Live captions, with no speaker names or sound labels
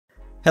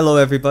Hello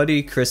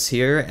everybody, Chris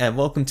here, and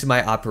welcome to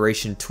my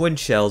Operation Twin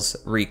Shells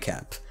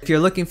recap. If you're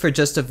looking for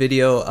just a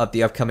video of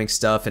the upcoming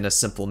stuff in a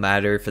simple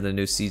matter for the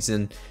new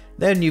season,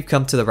 then you've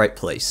come to the right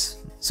place.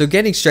 So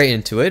getting straight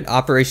into it,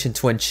 Operation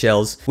Twin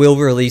Shells will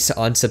release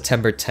on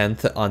September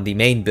 10th on the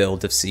main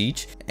build of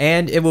Siege,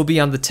 and it will be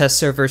on the test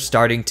server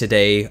starting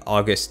today,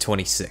 August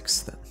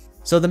 26th.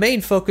 So the main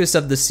focus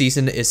of the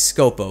season is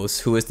Skopós,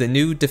 who is the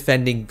new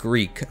defending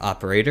Greek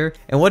operator,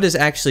 and what is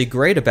actually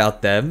great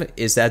about them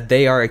is that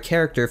they are a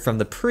character from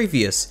the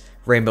previous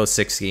Rainbow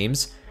Six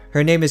games.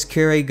 Her name is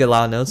Kyrie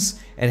Galanos,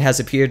 and has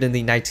appeared in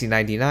the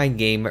 1999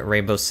 game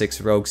Rainbow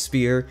Six Rogue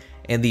Spear,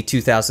 and the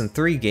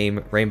 2003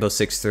 game Rainbow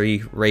Six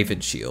 3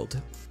 Raven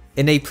Shield.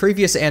 In a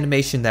previous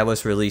animation that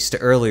was released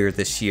earlier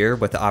this year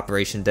with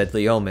Operation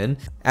Deadly Omen,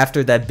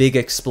 after that big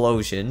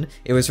explosion,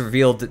 it was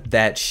revealed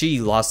that she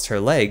lost her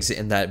legs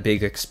in that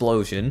big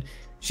explosion.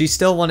 She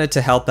still wanted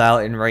to help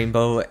out in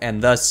Rainbow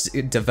and thus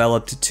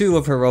developed two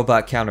of her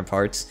robot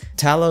counterparts,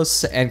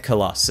 Talos and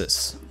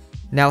Colossus.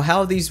 Now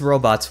how these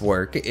robots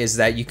work is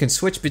that you can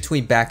switch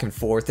between back and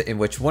forth, in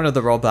which one of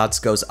the robots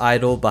goes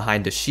idle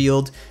behind a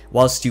shield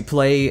whilst you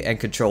play and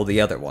control the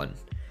other one.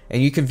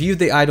 And you can view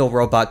the idle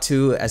robot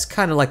too as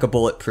kind of like a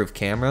bulletproof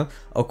camera,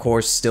 of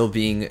course still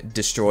being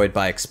destroyed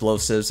by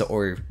explosives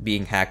or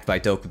being hacked by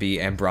Dokkaebi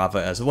and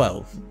Brava as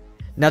well.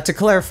 Now to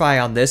clarify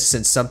on this,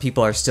 since some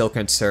people are still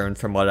concerned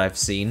from what I've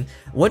seen,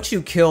 once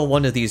you kill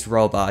one of these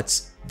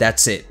robots,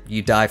 that's it,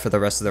 you die for the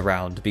rest of the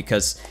round,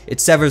 because it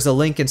severs a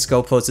link in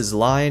Skopós'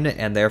 line,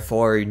 and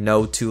therefore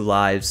no 2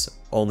 lives,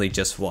 only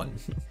just 1.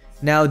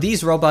 Now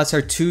these robots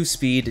are 2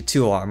 speed,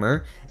 2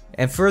 armor,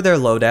 and for their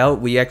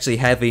loadout, we actually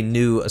have a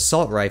new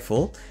assault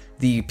rifle,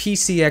 the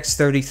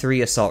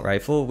PCX-33 assault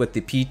rifle with the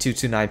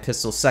P229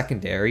 pistol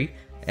secondary,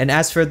 and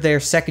as for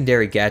their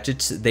secondary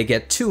gadgets, they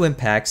get 2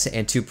 impacts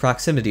and 2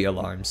 proximity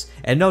alarms,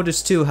 and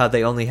notice too how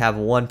they only have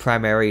 1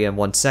 primary and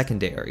 1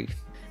 secondary.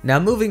 Now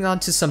moving on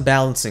to some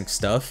balancing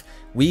stuff,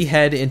 we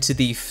head into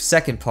the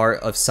second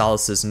part of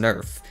Solis'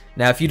 nerf.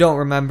 Now if you don't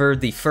remember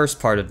the first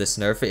part of this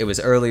nerf, it was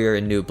earlier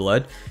in New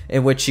Blood,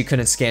 in which she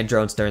couldn't scan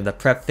drones during the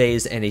prep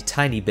phase and a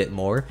tiny bit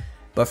more,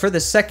 but for the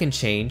second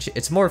change,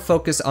 it's more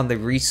focused on the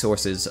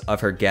resources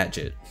of her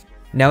gadget.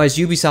 Now as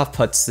Ubisoft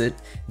puts it,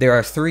 there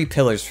are 3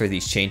 pillars for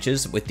these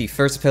changes, with the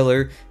first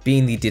pillar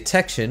being the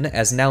detection,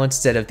 as now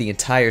instead of the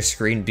entire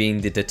screen being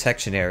the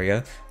detection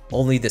area,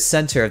 only the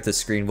center of the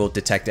screen will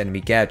detect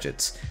enemy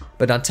gadgets,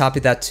 but on top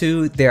of that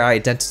too, their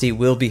identity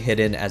will be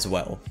hidden as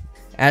well.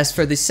 As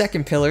for the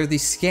second pillar, the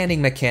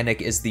scanning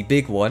mechanic is the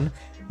big one,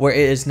 where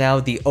it is now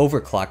the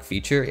overclock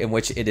feature, in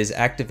which it is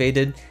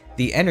activated.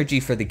 The energy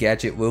for the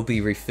gadget will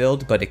be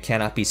refilled, but it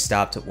cannot be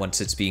stopped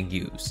once it's being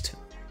used.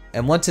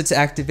 And once it's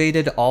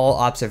activated, all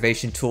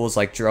observation tools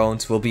like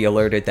drones will be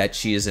alerted that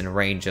she is in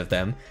range of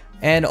them,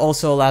 and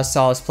also allows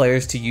Solis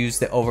players to use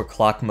the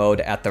overclock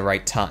mode at the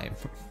right time.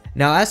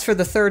 Now as for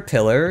the third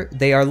pillar,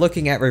 they are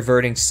looking at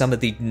reverting some of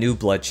the New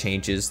Blood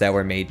changes that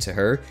were made to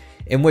her,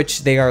 in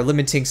which they are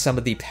limiting some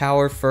of the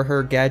power for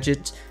her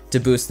gadget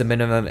to boost the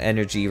minimum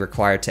energy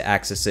required to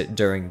access it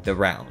during the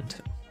round.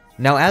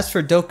 Now as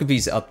for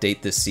Dokkaebi's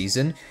update this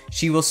season,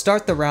 she will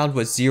start the round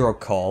with 0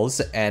 calls,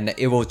 and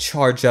it will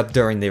charge up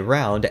during the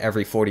round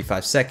every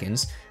 45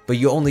 seconds, but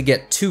you only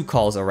get 2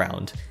 calls a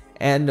round.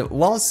 And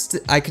whilst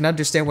I can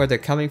understand where they're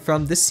coming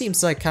from, this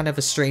seems like kind of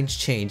a strange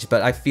change,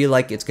 but I feel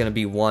like it's going to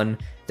be one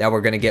that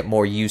we're going to get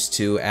more used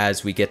to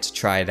as we get to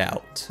try it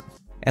out.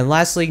 And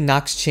lastly,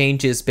 Nøkk's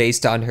change is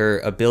based on her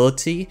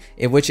ability,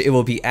 in which it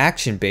will be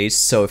action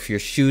based, so if you're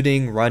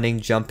shooting, running,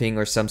 jumping,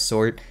 or some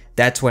sort,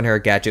 that's when her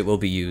gadget will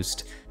be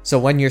used. So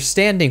when you're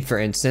standing, for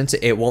instance,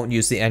 it won't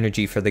use the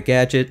energy for the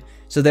gadget,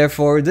 so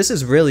therefore this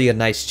is really a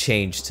nice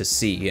change to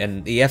see,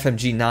 and the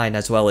FMG9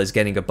 as well is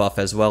getting a buff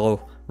as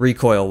well,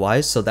 recoil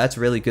wise, so that's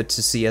really good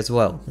to see as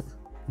well.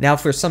 Now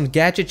for some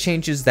gadget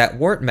changes that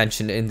weren't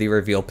mentioned in the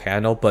reveal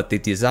panel but the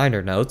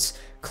designer notes,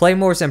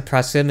 claymores and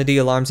proximity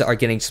alarms are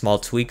getting small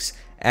tweaks,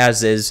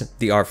 as is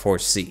the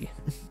R4C.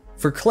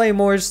 For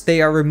claymores,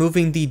 they are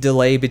removing the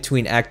delay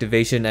between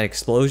activation and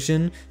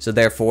explosion, so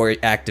therefore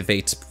it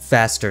activates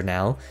faster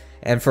now.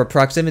 And for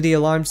proximity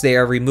alarms, they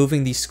are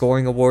removing the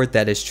scoring award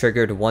that is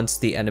triggered once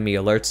the enemy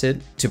alerts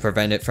it, to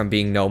prevent it from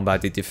being known by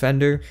the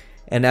defender.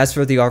 And as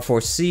for the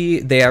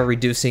R4C, they are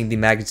reducing the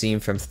magazine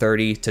from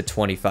 30 to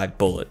 25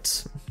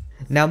 bullets.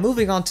 Now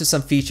moving on to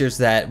some features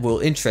that will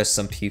interest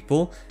some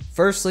people.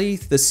 Firstly,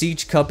 the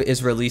Siege Cup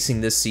is releasing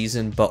this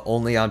season, but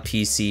only on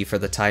PC for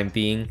the time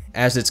being,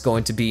 as it's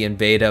going to be in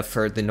beta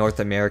for the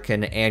North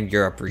American and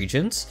Europe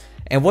regions.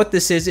 And what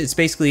this is, it's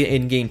basically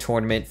an in-game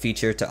tournament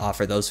feature to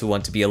offer those who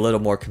want to be a little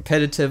more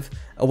competitive,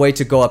 a way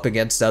to go up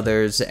against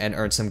others and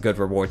earn some good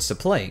rewards to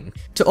playing.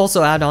 To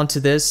also add on to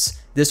this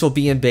will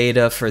be in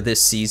beta for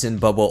this season,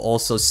 but we'll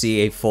also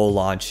see a full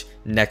launch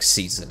next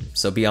season,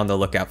 so be on the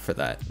lookout for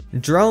that.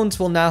 Drones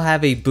will now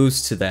have a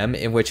boost to them,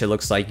 in which it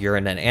looks like you're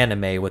in an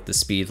anime with the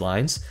speed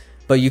lines,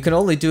 but you can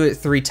only do it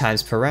 3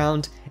 times per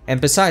round,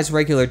 and besides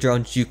regular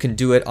drones, you can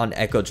do it on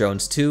Echo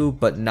drones too,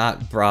 but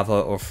not Brava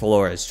or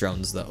Flores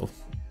drones though.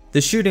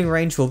 The shooting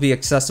range will be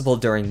accessible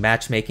during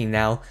matchmaking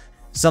now,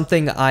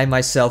 something I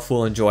myself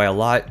will enjoy a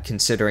lot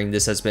considering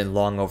this has been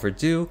long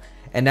overdue,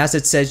 and as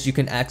it says, you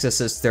can access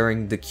this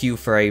during the queue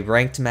for a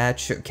ranked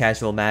match,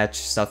 casual match,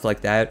 stuff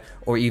like that,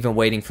 or even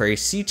waiting for a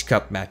Siege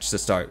Cup match to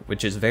start,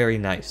 which is very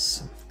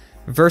nice.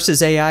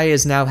 Versus AI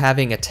is now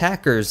having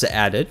attackers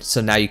added,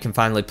 so now you can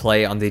finally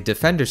play on the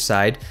defender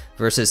side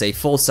versus a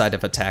full side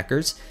of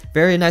attackers.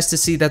 Very nice to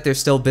see that they're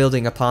still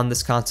building upon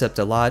this concept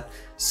a lot.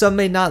 Some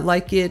may not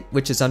like it,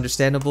 which is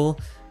understandable,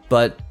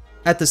 but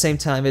at the same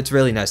time, it's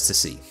really nice to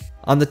see.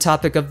 On the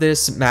topic of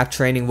this, map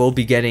training will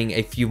be getting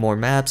a few more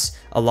maps,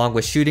 along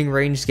with shooting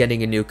range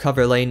getting a new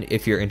cover lane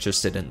if you're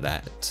interested in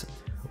that.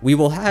 We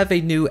will have a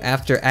new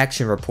after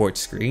action report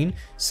screen,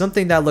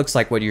 something that looks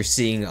like what you're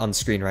seeing on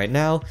screen right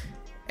now,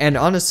 and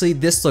honestly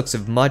this looks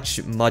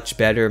much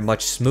better,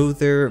 much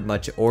smoother,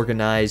 much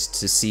organized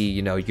to see,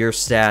 you know, your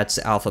stats,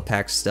 alpha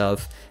pack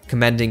stuff,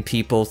 commending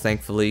people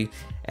thankfully,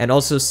 and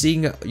also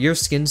seeing your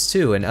skins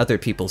too and other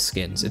people's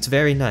skins. It's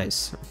very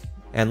nice.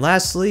 And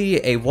lastly,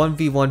 a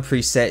 1v1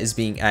 preset is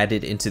being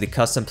added into the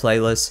custom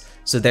playlist,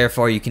 so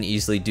therefore you can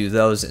easily do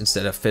those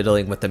instead of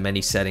fiddling with the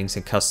many settings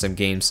in custom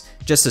games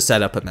just to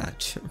set up a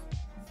match.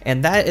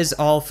 And that is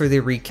all for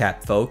the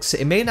recap, folks.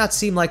 It may not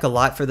seem like a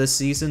lot for this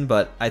season,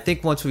 but I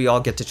think once we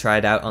all get to try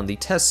it out on the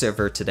test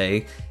server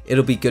today,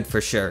 it'll be good for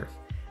sure.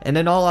 And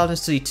in all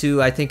honesty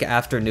too, I think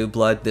after New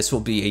Blood, this will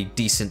be a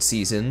decent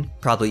season,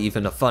 probably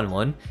even a fun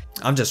one.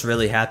 I'm just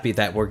really happy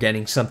that we're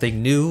getting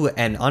something new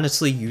and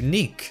honestly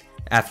unique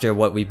after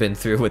what we've been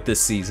through with this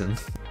season.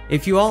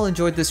 If you all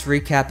enjoyed this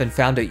recap and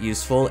found it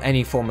useful,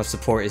 any form of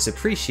support is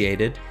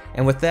appreciated.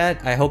 And with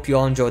that, I hope you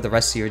all enjoy the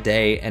rest of your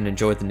day and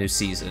enjoy the new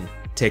season.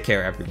 Take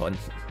care, everyone.